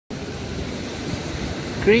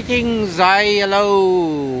Greetings, hi,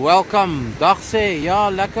 hello, welcome. Dag sê,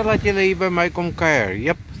 ja, lekker dat julle hier by my kom kuier.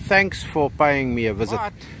 Yep, thanks for paying me a visit.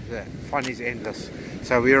 But the fun is endless.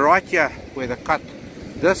 So we're right here where the cut,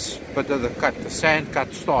 this bit of the cut, the sand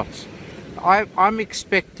cut starts. I'm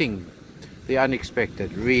expecting the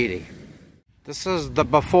unexpected, really. This is the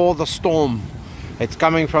before the storm. It's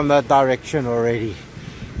coming from that direction already.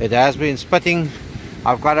 It has been spitting.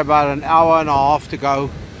 I've got about an hour and a half to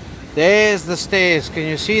go. There's the stairs, can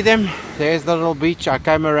you see them? There's the little beach. I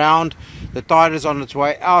came around, the tide is on its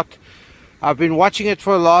way out. I've been watching it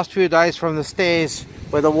for the last few days from the stairs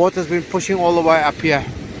where the water's been pushing all the way up here.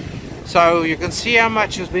 So you can see how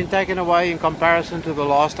much has been taken away in comparison to the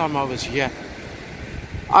last time I was here.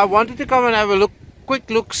 I wanted to come and have a look, quick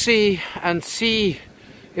look-see and see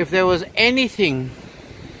if there was anything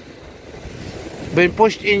been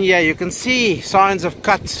pushed in here. You can see signs of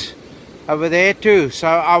cuts over there too, so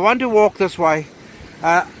I want to walk this way.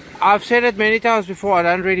 I've said it many times before, I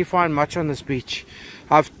don't really find much on this beach.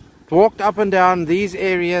 I've walked up and down these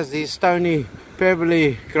areas, these stony,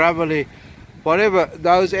 pebbly, gravelly, whatever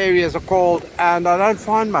those areas are called, and I don't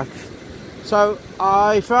find much. So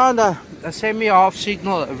I found a semi-half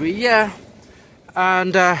signal over here,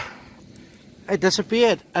 and it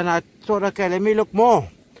disappeared, and I thought, okay, let me look more.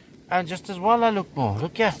 And just as well I looked more.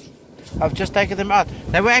 Look here, I've just taken them out.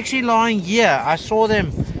 They were actually lying here. I saw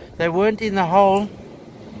them. They weren't in the hole.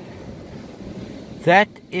 That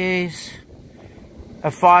is a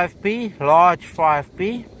 5p, large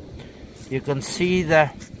 5p. You can see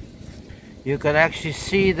you can actually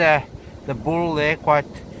see the bull there quite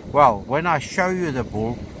well. When I show you the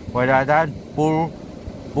bull, when I don't bull,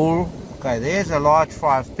 okay, there's a large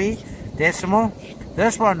 5p decimal.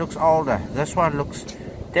 This one looks older. This one looks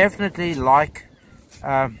definitely like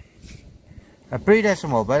a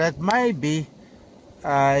pre-decimal, but it may be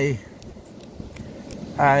a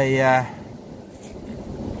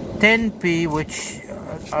 10p, which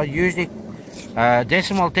are usually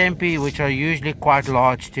decimal 10p, which are usually quite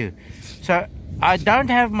large too. So I don't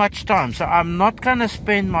have much time, so I'm not going to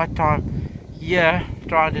spend my time here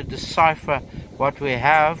trying to decipher what we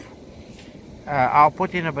have. I'll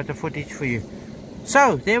put in a bit of footage for you.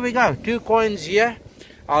 So there we go, 2 coins here.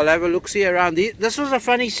 I'll have a look-see around. This was a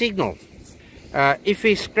funny signal.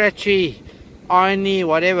 Iffy, scratchy, irony,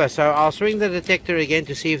 whatever. So I'll swing the detector again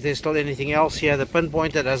to see if there's still anything else here. The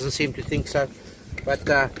pinpointer doesn't seem to think so. But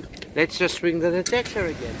let's just swing the detector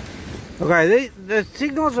again. Okay, the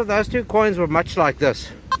signals of those 2 coins were much like this.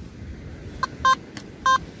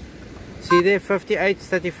 See there, 58s,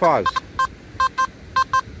 35s.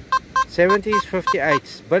 70s,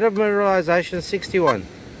 58s. Bit of mineralization, 61.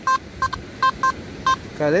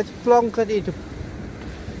 Okay, let's plonk it into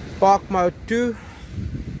park mode 2.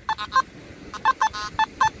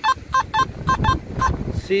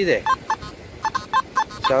 See there.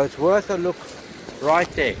 So it's worth a look right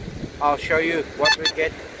there. I'll show you what we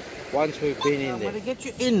get once we've been in there. I'm going to get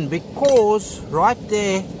you in because right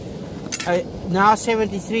there, now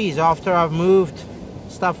 73s after I've moved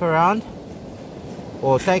stuff around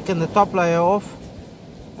or taken the top layer off,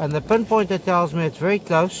 and the pinpointer tells me it's very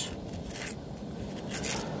close.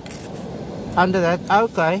 Under that,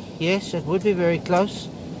 okay, yes, it would be very close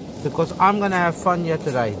because I'm going to have fun here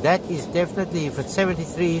today. That is definitely, if it's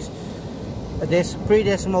 73s, there's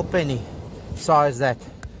pre-decimal penny size that.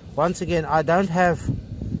 Once again, I don't have,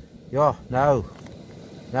 yeah, no,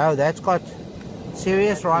 that's got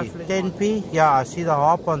serious rifle. 10p, yeah, I see the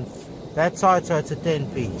harp on that side, so it's a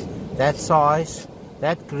 10p. That size,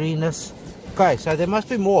 that greenness. Okay, so there must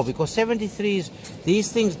be more because 73s,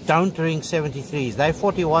 these things don't ring 73s. They're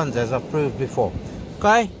 41s, as I've proved before.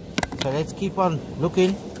 Okay, so let's keep on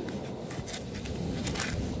looking.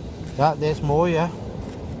 Yeah, there's more here.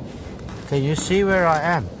 Can you see where I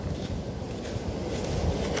am?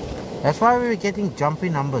 That's why we were getting jumpy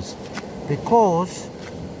numbers, because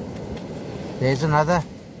there's another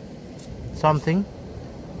something.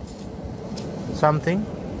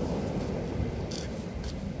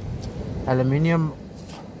 Aluminium,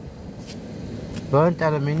 burnt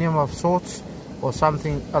aluminium of sorts or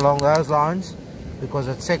something along those lines, because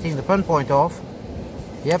it's setting the pinpoint off.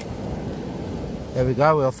 Yep, there we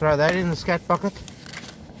go. We'll throw that in the scat bucket.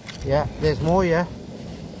 Yeah, there's more here.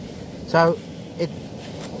 So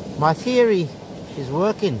my theory is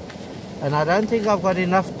working, and I don't think I've got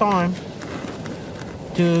enough time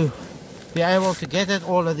to be able to get at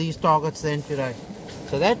all of these targets then today.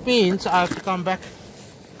 So that means I have to come back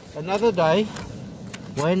another day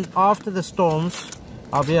when after the storms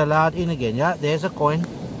I'll be allowed in again. Yeah, there's a coin.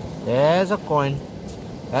 There's a coin.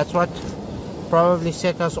 That's what probably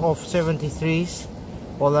set us off 73s.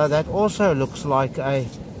 although that also looks like a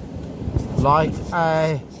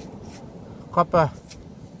copper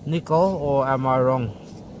nickel, or am I wrong?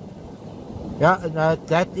 Yeah, no,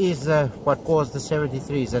 that is what caused the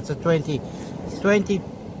 73s. That's a 20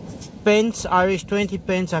 pence, Irish 20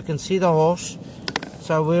 pence. I can see the horse,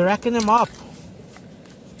 so we're racking them up.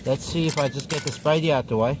 Let's see if I just get the spady out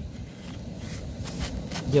the way.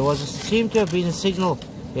 There seemed to have been a signal.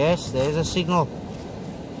 Yes, there's a signal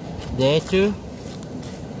there too.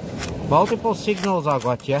 Multiple signals I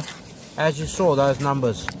got here. As you saw, those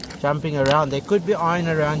numbers jumping around. There could be iron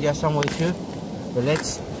around here somewhere too, but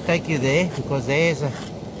let's take you there, because there's a...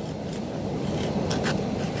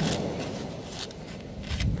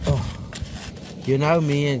 Oh, you know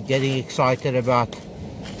me and getting excited about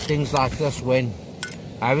things like this when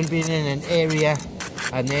I haven't been in an area,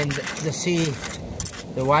 and then the sea,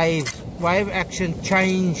 the wave action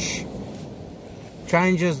changes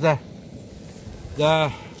the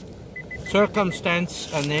circumstance,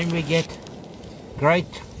 and then we get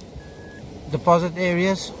great deposit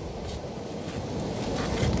areas.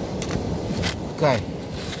 Okay,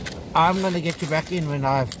 I'm going to get you back in when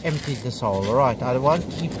I've emptied this hole. Alright, I won't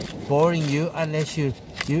keep boring you unless you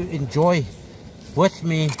enjoy with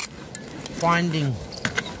me finding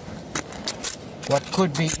what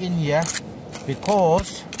could be in here,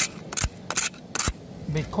 because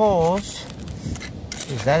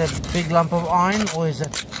is that a big lump of iron, or is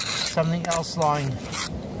it something else lying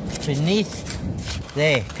beneath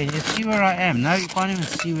there? Can you see where I am? No, you can't even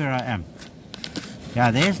see where I am. Yeah,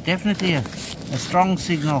 there's definitely a strong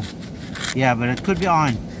signal. Yeah, but it could be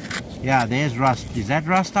iron. Yeah, there's rust. Is that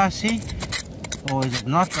rust I see, or is it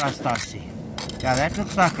not rust I see? Yeah, that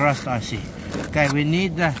looks like rust I see. Okay, we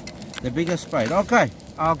need the bigger spade. Okay,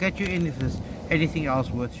 I'll get you in if there's anything else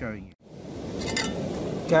worth showing you.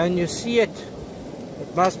 Can you see it?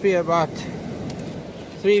 It must be about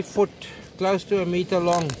 3 foot, close to a meter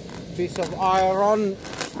long piece of iron.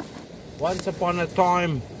 Once upon a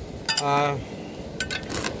time,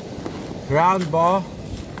 round bar.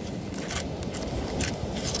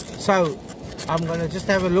 So I'm gonna just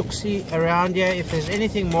have a look-see around here if there's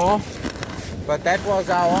anything more. But that was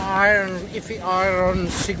our iffy iron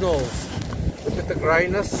signals. Look at the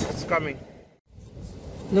grayness, it's coming.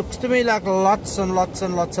 Looks to me like lots and lots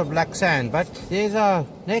and lots of black sand, but there's our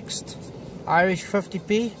next Irish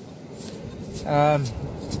 50p.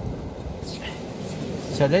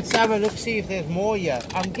 So let's have a look, see if there's more here.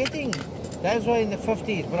 I'm getting, those were in the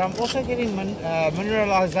 50s, but I'm also getting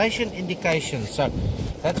mineralization indications. So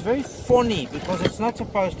that's very funny, because it's not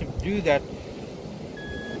supposed to do that.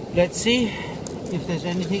 Let's see if there's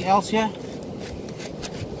anything else here.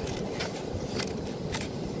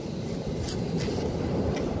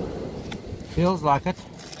 Feels like it.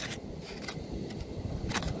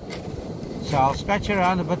 So I'll scratch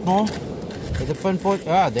around a bit more with the pinpoint.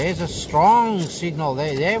 Ah, there's a strong signal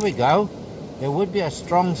there. There we go. There would be a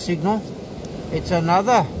strong signal. It's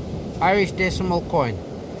another Irish decimal coin.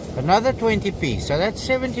 Another 20p. So that's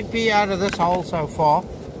 70p out of this hole so far.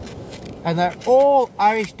 And they're all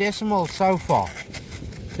Irish decimals so far.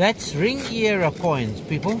 That's ring era coins,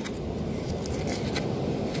 people.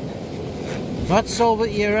 Not silver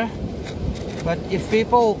era. But if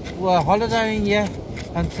people were holidaying here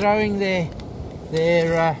and throwing their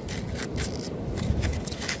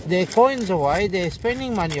coins away, they're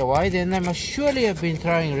spending money away, then they must surely have been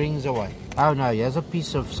throwing rings away. Oh no, here's a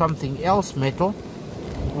piece of something else metal,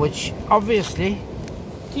 which obviously,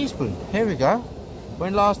 teaspoon, here we go.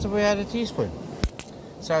 When last have we had a teaspoon?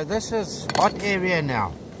 So this is hot area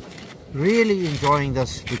now. Really enjoying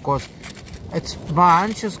this, because it's, my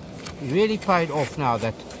hunch has really paid off now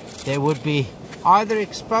that there would be either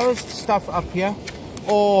exposed stuff up here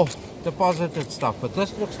or deposited stuff. But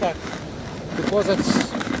this looks like, because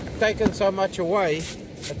it's taken so much away,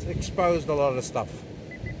 it's exposed a lot of stuff.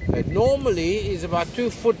 It normally is about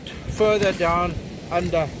 2 foot further down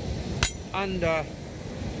under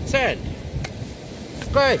sand.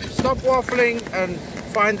 Okay, stop waffling and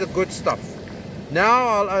find the good stuff. Now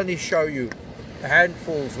I'll only show you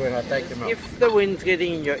handfuls when I take them out. If the wind's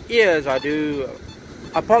getting in your ears, I do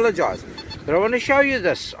apologize. But I want to show you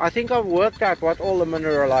this. I think I've worked out what all the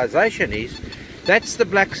mineralization is. That's the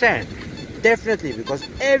black sand. Definitely, because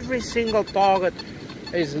every single target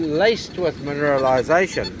is laced with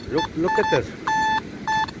mineralization. Look at this.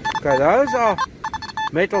 Okay, those are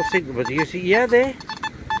metal signals. But you see here, there?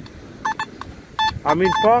 I'm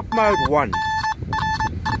in park mode 1.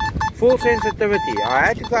 Full sensitivity. I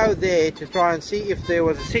had to go there to try and see if there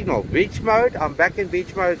was a signal. Beach mode. I'm back in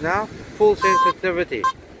beach mode now. Full sensitivity.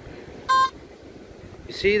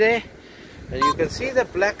 You see there? And you can see the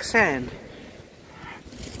black sand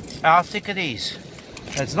how thick it is.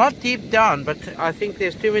 It's not deep down, but I think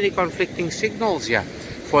there's too many conflicting signals here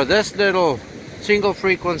for this little single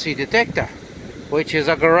frequency detector, which is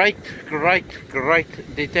a great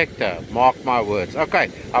detector, mark my words. Okay,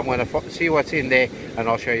 I'm going to see what's in there and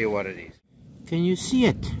I'll show you what it is. Can you see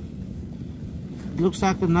it? It looks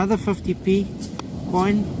like another 50p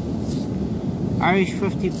coin, Irish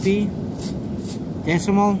 50p,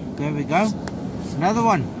 decimal, there we go. Another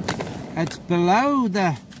one. It's below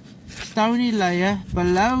the stony layer,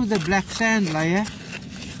 below the black sand layer,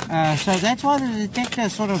 so that's why the detector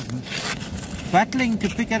is sort of battling to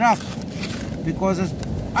pick it up, because it's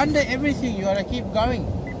under everything. You gotta keep going,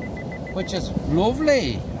 which is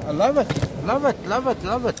lovely. I love it, love it, love it,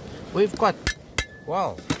 love it. We've got,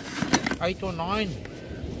 well, 8 or 9.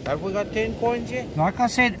 Have we got 10 coins yet? Like I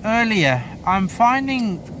said earlier, I'm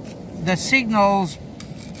finding the signals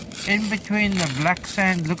in between the black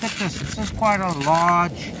sand. Look at this. This is quite a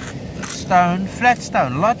large stone, flat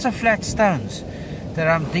stone, lots of flat stones that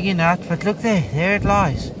I'm digging out. But look there it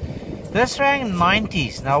lies. This rang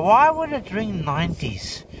 90s. Now why would it ring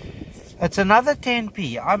 90s? It's another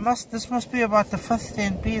 10p. This must be about the 5th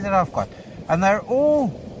 10p that I've got, and they're all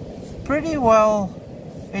pretty well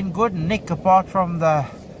in good nick apart from the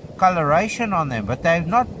coloration on them, but they've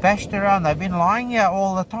not bashed around. They've been lying here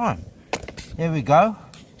all the time. There we go.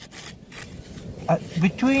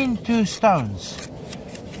 Between two stones,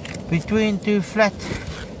 between two flat,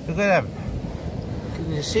 look at them.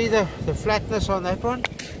 Can you see the flatness on that one?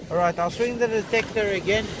 Alright, I'll swing the detector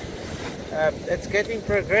again. It's getting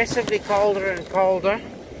progressively colder and colder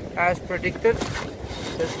as predicted.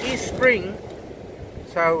 This is spring,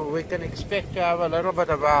 so we can expect to have a little bit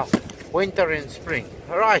of a winter in spring.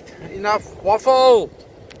 Alright, enough waffle,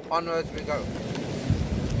 onwards we go.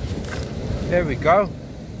 There we go.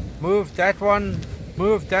 Move that one,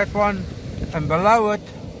 and below it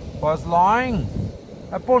was lying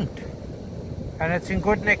a punt, and it's in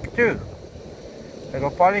good nick too.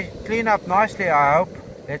 It'll probably clean up nicely, I hope.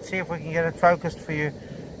 Let's see if we can get it focused for you.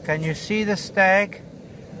 Can you see the stag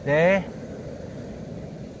there?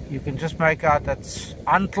 You can just make out its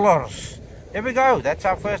antlers. There we go, that's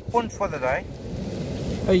our first punt for the day.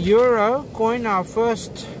 A euro coin, our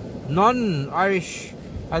first non-Irish,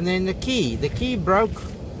 and then the key broke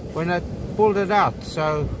when I pulled it out,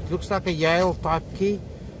 so it looks like a Yale type key.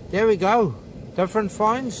 There we go, different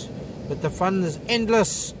finds, but the fun is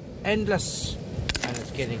endless, and it's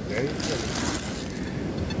getting very good.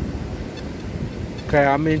 Okay,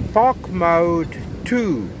 I'm in park mode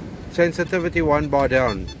 2, sensitivity 1 bar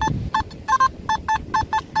down.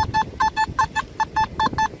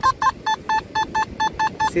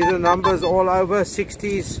 See the numbers all over,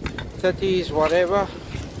 60s, 30s, whatever.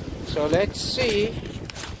 So let's see.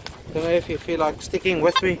 Don't know if you feel like sticking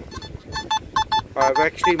with me. I've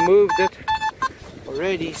actually moved it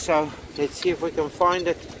already, so let's see if we can find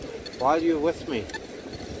it while you're with me.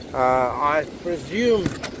 I presume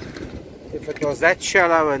if it was that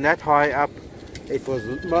shallow and that high up, it was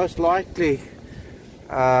most likely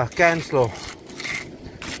Galore,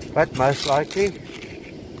 but most likely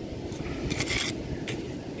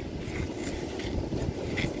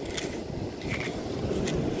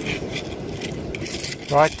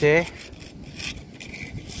right there,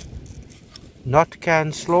 not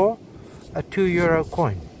Galore, a 2 euro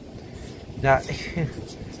coin. Now,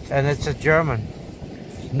 and it's a German,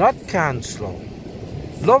 not Galore.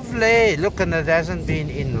 Lovely, look, and it hasn't been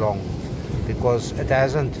in long because it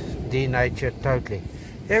hasn't denatured totally.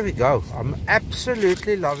 There we go, I'm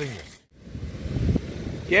absolutely loving it.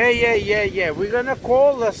 Yeah, we're gonna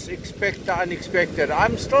call this expect the unexpected.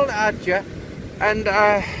 I'm still out here, and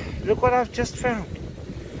look what I've just found.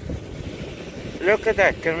 Look at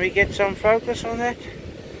that. Can we get some focus on that?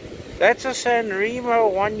 That's a San Remo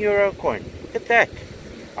 1 euro coin. Look at that.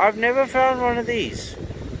 I've never found one of these.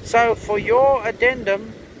 So for your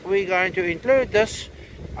addendum, we're going to include this,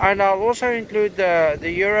 and I'll also include the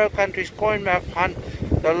Euro countries coin map hunt,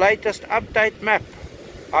 the latest update map.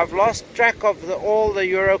 I've lost track of all the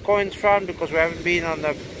euro coins found because we haven't been on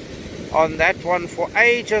that one for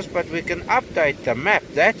ages, but we can update the map,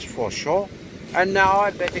 that's for sure. And now I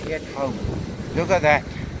better get home. Look at that.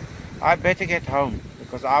 I better get home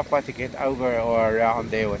because I've got to get over or around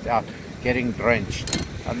there without getting drenched.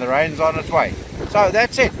 And the rain's on its way. So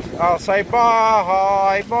that's it. I'll say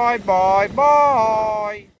bye, bye, bye,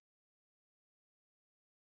 bye.